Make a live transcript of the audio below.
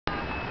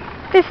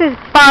This is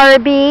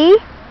Barbie.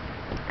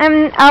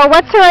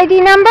 What's her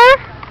ID number?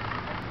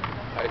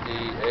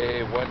 ID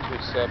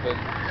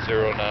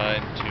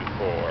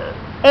A1270924.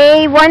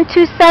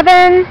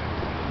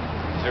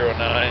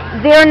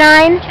 A1270924.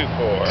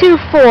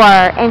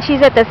 0924. And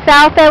she's at the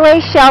South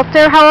L.A.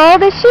 shelter. How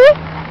old is she?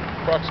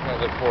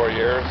 Approximately 4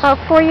 years. About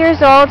 4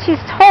 years old. She's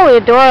totally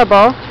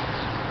adorable.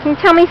 Can you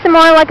tell me some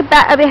more?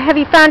 Have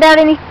you found out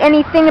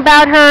anything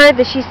about her?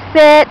 Does she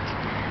sit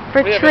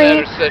for We treats?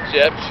 haven't had her sit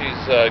yet.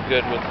 She's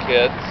good with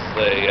kids.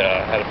 They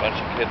had a bunch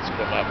of kids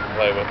come up and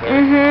play with her.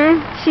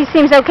 She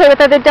seems okay with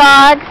other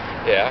dogs?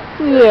 Yeah.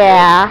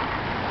 Yeah.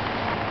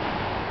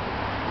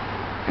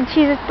 And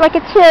she's like a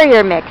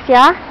terrier mix,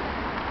 yeah?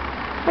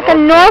 Like a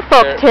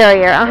Norfolk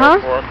Terrier,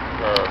 Norfolk or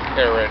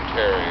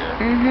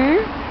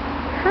Terrier.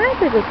 Hi,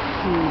 little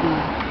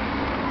cutie.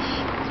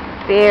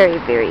 She's very,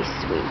 very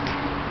sweet.